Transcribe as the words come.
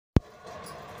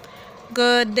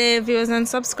Good day, viewers and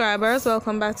subscribers.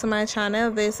 Welcome back to my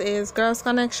channel. This is Girls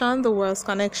Connection, the World's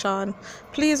Connection.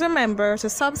 Please remember to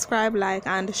subscribe, like,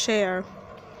 and share.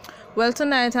 Well,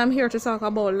 tonight I'm here to talk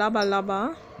about LABBA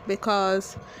LABBA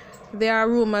because there are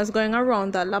rumors going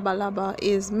around that LABBA LABBA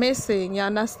is missing. You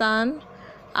understand?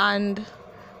 And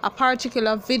a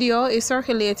particular video is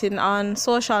circulating on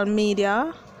social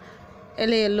media.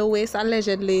 Lewis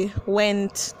allegedly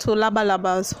went to LABBA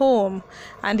LABBA's home,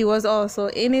 and he was also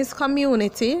in his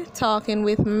community talking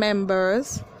with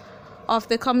members of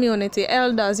the community,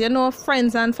 elders,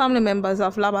 friends and family members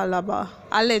of LABBA LABBA,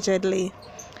 allegedly,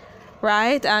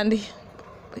 right? And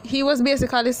he was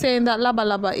basically saying that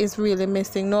LABBA LABBA is really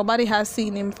missing. Nobody has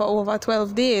seen him for over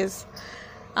 12 days.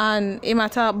 And him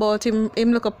talk about him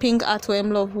look a pink hat where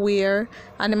him love wear,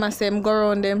 and him say him go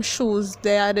around them shoes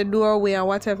there at the doorway or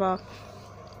whatever,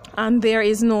 and there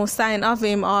is no sign of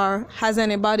him or has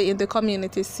anybody in the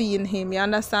community seen him. You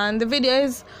understand? The video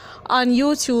is on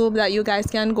YouTube that you guys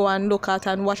can go and look at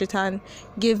and watch it and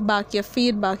give back your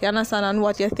feedback, you understand, and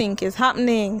what you think is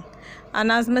happening. And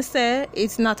as me say,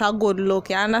 it's not a good look,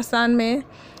 you understand me?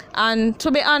 And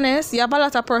to be honest, you have a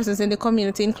lot of persons in the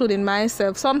community, including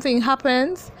myself. Something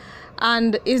happens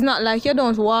and it's not like you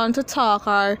don't want to talk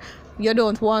or you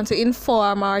don't want to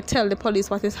inform or tell the police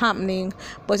what is happening.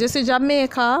 But you see,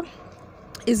 Jamaica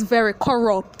is very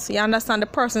corrupt. You understand? The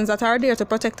persons that are there to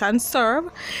protect and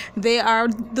serve, they are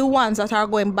the ones that are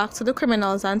going back to the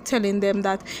criminals and telling them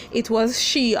that it was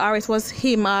she or it was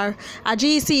him, or a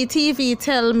GCTV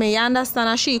tell me, you understand,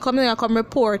 and she come in and come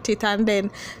report it, and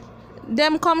then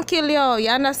them come kill you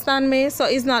understand me? So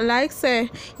it's not like, say,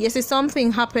 you see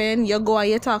something happen, you go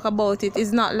and you talk about it.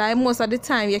 It's not like most of the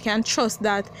time you can trust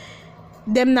that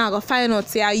them not gonna find out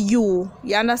say you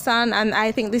understand? And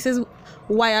I think this is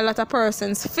why a lot of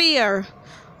persons fear,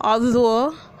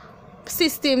 although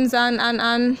systems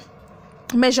and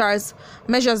measures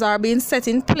are being put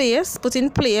in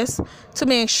place to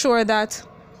make sure that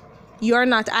you're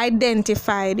not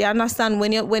identified. You understand?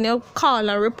 When you call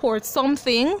and report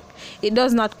something, it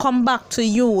does not come back to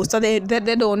you, so they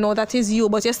don't know that is you,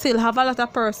 but you still have a lot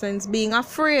of persons being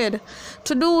afraid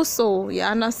to do so. You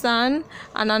understand?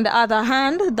 And on the other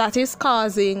hand, that is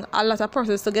causing a lot of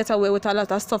persons to get away with a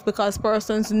lot of stuff because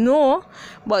persons know,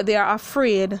 but they are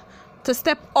afraid to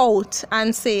step out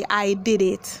and say, I did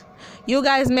it. You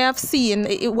guys may have seen,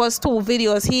 it was 2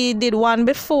 videos. He did one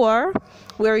before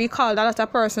where he called a lot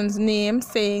of persons' names,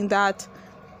 saying that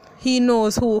he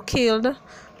knows who killed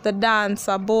the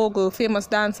dancer Bogle, famous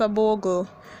dancer Bogle.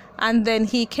 And then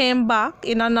he came back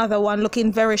in another one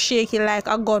looking very shaky, like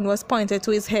a gun was pointed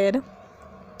to his head,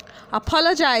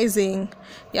 apologizing,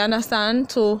 you understand,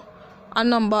 to a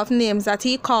number of names that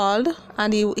he called,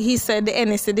 and he said the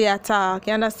NSC they attack,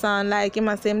 you understand, like he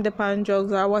must say him depend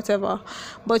drugs or whatever.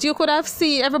 But you could have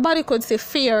seen, everybody could see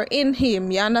fear in him,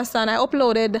 you understand. I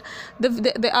uploaded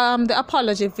the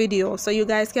apology video, so you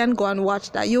guys can go and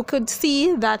watch that. You could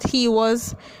see that he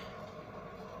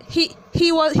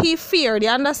feared, you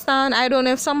understand. I don't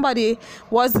know if somebody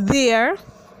was there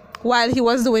while he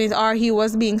was doing it, or he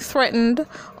was being threatened,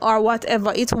 or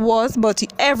whatever it was, but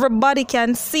everybody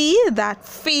can see that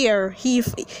fear. He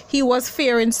was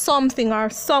fearing something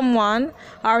or someone,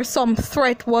 or some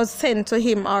threat was sent to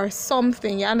him or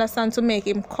something, you understand, to make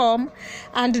him come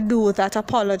and do that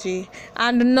apology.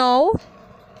 And now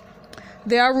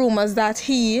there are rumors that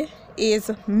he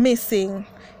is missing,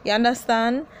 you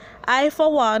understand. I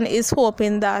for one is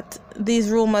hoping that these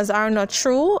rumors are not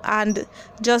true, and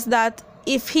just that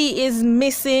if he is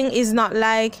missing, is not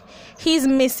like he's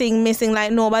missing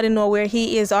like nobody know where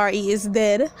he is or he is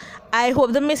dead. I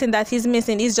hope the missing that he's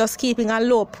missing is just keeping a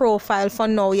low profile for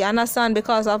now, you understand,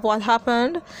 because of what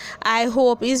happened. I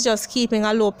hope he's just keeping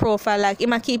a low profile, like he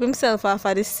might keep himself off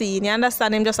of the scene, you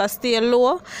understand. Him just stay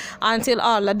low until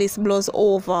all of this blows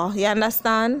over, you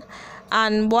understand.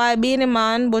 And boy, Beenie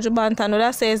man, Buju Banton,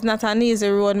 that says not an easy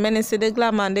road. Many see the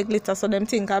glamour and the glitter, so them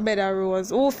think a better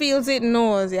roads. Who feels it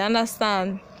knows, you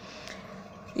understand?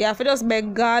 You have to just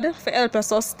beg God for help us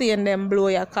sustain them blow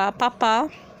your car. Papa,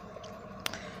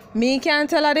 me can't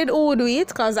tell I did who do it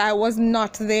because I was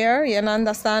not there, you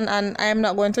understand? And I am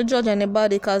not going to judge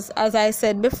anybody because, as I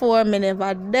said before, me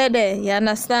never did it, you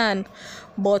understand?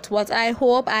 But what I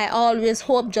always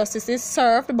hope justice is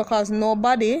served, because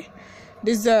nobody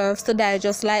deserves to die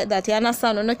just like that, you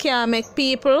understand. You can't make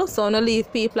people, so you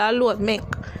leave people alone. Make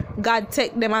God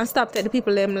take them and stop take the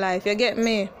people them life, you get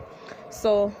me?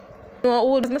 So you know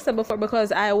what I said before,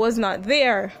 because I was not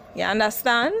there, you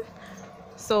understand.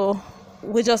 So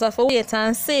we just have to wait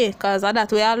and see, because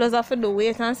that we always have to do,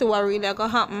 wait and see what really gonna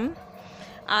happen.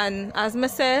 And as me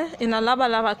say, in a LABBA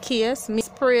LABBA case, me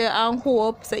pray and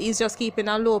hope so he's just keeping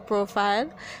a low profile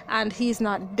and he's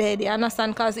not dead, you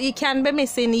understand? Because he can be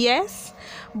missing, yes,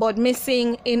 but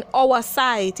missing in our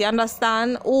sight, you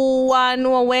understand? Who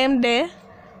know where him there,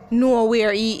 know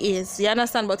where he is, you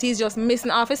understand? But he's just missing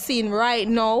off a scene right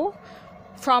now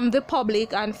from the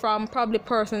public and from probably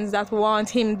persons that want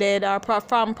him dead, or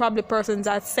from probably persons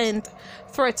that sent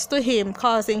threats to him,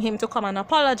 causing him to come and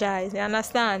apologize, you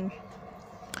understand?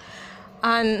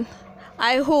 And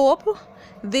I hope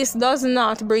this does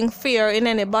not bring fear in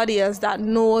anybody else that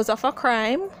knows of a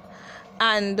crime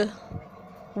and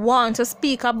want to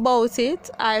speak about it.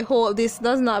 I hope this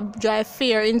does not drive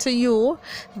fear into you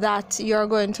that you're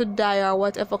going to die or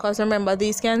whatever, because remember,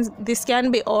 this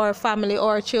can be our family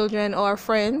or children or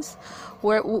friends,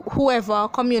 where whoever,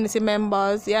 community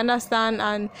members, you understand,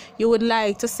 and you would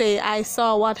like to say I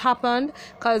saw what happened,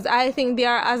 because I think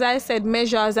there are, as I said,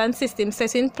 measures and systems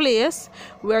set in place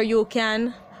where you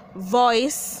can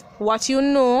voice what you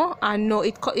know and know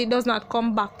it does not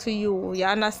come back to you, you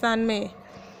understand me?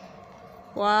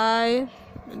 Why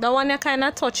that one you kind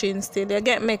of touching still, you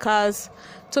get me? Because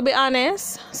to be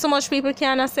honest, so much people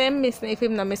cannot say him missing if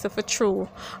him not missing for true.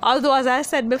 Although, as I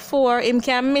said before, him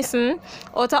can missing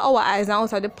out of our eyes and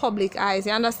out of the public eyes,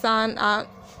 you understand? Out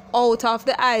of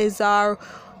the eyes, or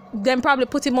them probably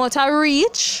put him out of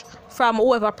reach from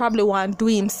whoever probably want to do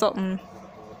him something,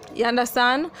 you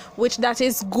understand? Which that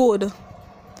is good.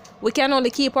 We can only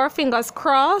keep our fingers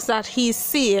crossed that he's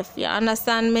safe, you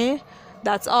understand me?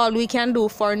 That's all we can do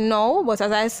for now. But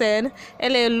as I said,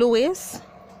 L.A. Lewis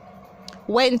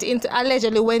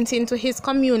allegedly went into his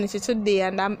community today,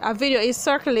 and a video is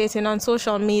circulating on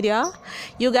social media.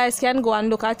 You guys can go and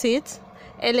look at it.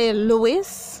 L.A.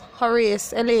 Lewis,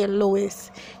 Horace L.A. Lewis,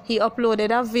 he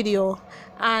uploaded a video,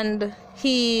 and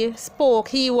he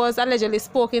was allegedly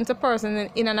spoken to persons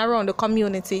in and around the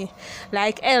community,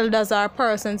 like elders or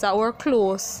persons that were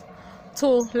close to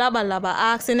LABBA LABBA,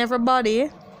 asking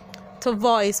everybody to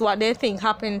voice what they think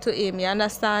happened to him, you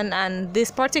understand? And this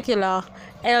particular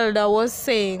elder was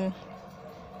saying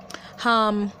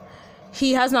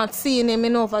he has not seen him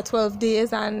in over 12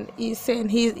 days, and he's saying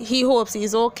he hopes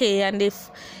he's okay, and if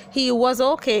he was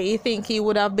okay, he think he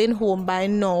would have been home by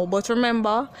now. But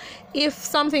remember, if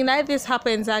something like this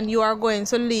happens and you are going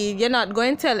to leave, you're not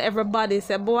going to tell everybody,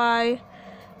 say, boy,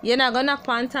 you're not gonna knock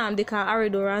on time they can hurry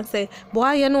door and say,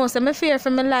 boy, you know, so me fear for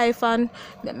my life, and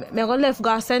me go left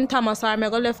go St. Thomas, or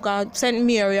me go left go St.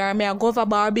 Mary, or me go over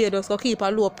Barbados go keep a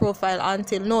low profile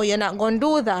until. No, you're not gonna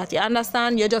do that, you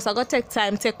understand? You're just gonna take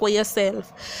time, take away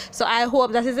yourself. So I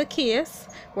hope that is the case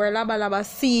where LABBA LABBA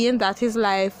seeing that his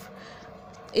life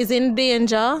is in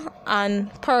danger,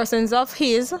 and persons of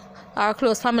his, our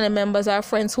close family members, our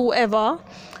friends, whoever,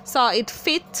 saw it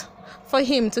fit for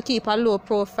him to keep a low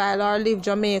profile or leave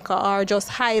Jamaica or just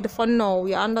hide for now,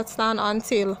 you understand,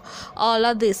 until all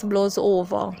of this blows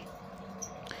over.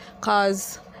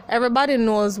 Because everybody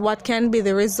knows what can be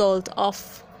the result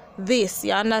of this,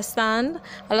 you understand?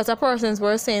 A lot of persons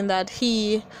were saying that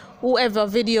whoever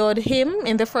videoed him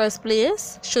in the first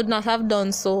place should not have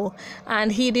done so,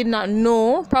 and he did not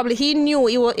know. Probably he knew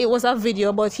it was a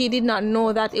video, but he did not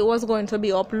know that it was going to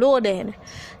be uploaded,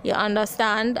 you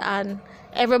understand? And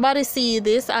everybody see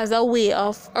this as a way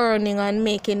of earning and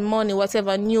making money,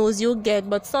 whatever news you get.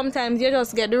 But sometimes you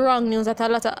just get the wrong news that a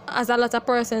lot of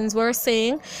persons were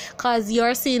saying, because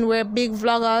you're seeing where big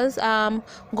vloggers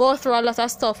go through a lot of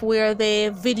stuff where they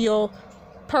video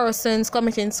persons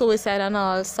committing suicide and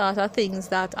all sort of things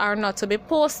that are not to be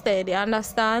posted, you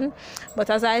understand? But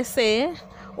as I say,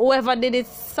 whoever did it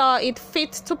saw it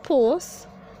fit to post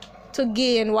to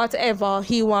gain whatever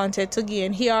he wanted to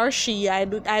gain, he or she. I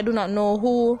do not know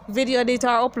who videoed it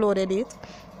or uploaded it,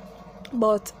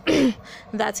 but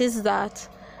that is that.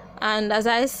 And as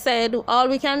I said, all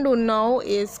we can do now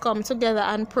is come together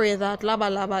and pray that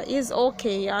LABBA LABBA is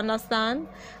okay, you understand?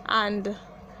 And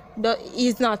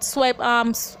is not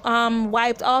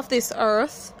wiped off this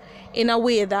earth in a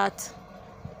way that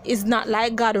is not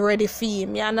like God ready for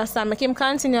him, you understand? Make him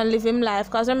continue to live him life,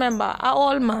 because remember, a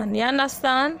old man, you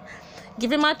understand?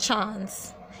 Give him a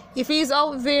chance. If he's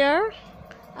out there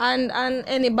and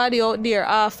anybody out there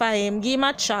after him, give him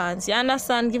a chance, you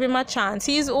understand? Give him a chance.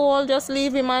 He's old, just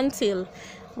leave him until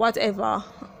whatever.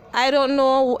 I don't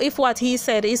know if what he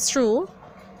said is true,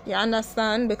 you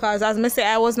understand? Because as I say,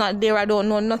 I was not there, I don't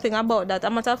know nothing about that. As a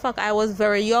matter of fact, I was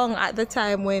very young at the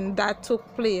time when that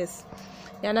took place,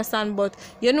 you understand? But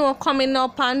you know, coming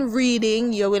up and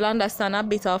reading, you will understand a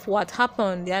bit of what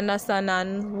happened, you understand,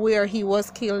 and where he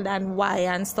was killed and why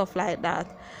and stuff like that.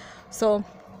 So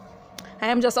I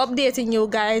am just updating you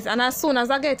guys, and as soon as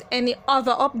I get any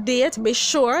other update, be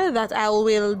sure that I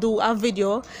will do a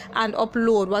video and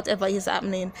upload whatever is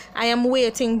happening. I am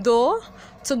waiting though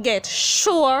to get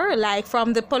sure, like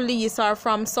from the police or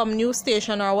from some news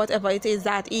station or whatever it is,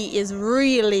 that he is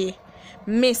really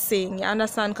missing. You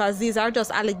understand? Because these are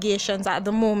just allegations at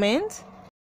the moment.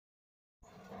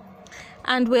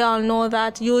 And we all know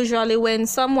that usually when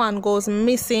someone goes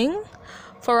missing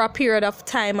for a period of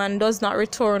time and does not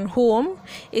return home,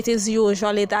 it is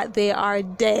usually that they are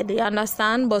dead. You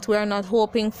understand? But we're not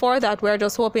hoping for that. We're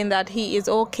just hoping that he is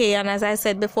okay. And as I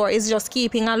said before, he's just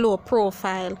keeping a low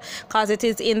profile, because it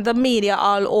is in the media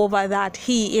all over that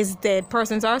he is dead.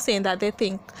 Persons are saying that they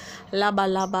think Labba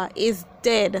Labba is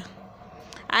dead.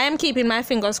 I am keeping my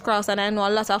fingers crossed, and I know a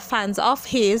lot of fans of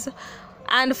his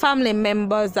and family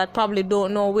members that probably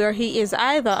don't know where he is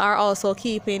either are also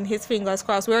keeping his fingers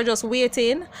crossed. We're just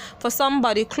waiting for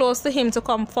somebody close to him to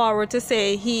come forward to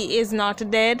say he is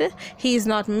not dead, he's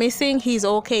not missing, he's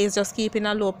okay, he's just keeping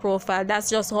a low profile. That's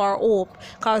just our hope,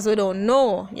 because we don't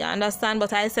know. You understand?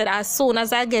 But I said as soon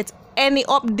as I get any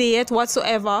update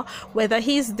whatsoever, whether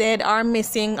he's dead or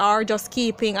missing or just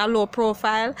keeping a low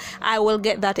profile, I will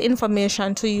get that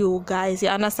information to you guys. You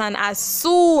understand? As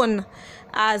soon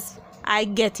as I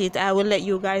get it, I will let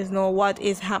you guys know what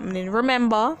is happening.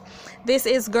 Remember, this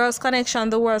is Girls Connection,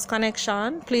 the World's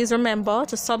Connection. Please remember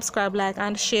to subscribe, like,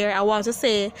 and share. I want to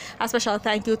say a special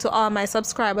thank you to all my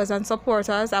subscribers and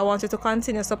supporters. I want you to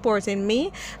continue supporting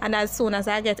me, and as soon as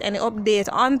I get any update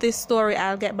on this story,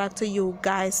 I'll get back to you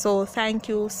guys. So thank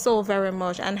you so very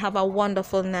much, and have a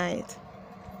wonderful night.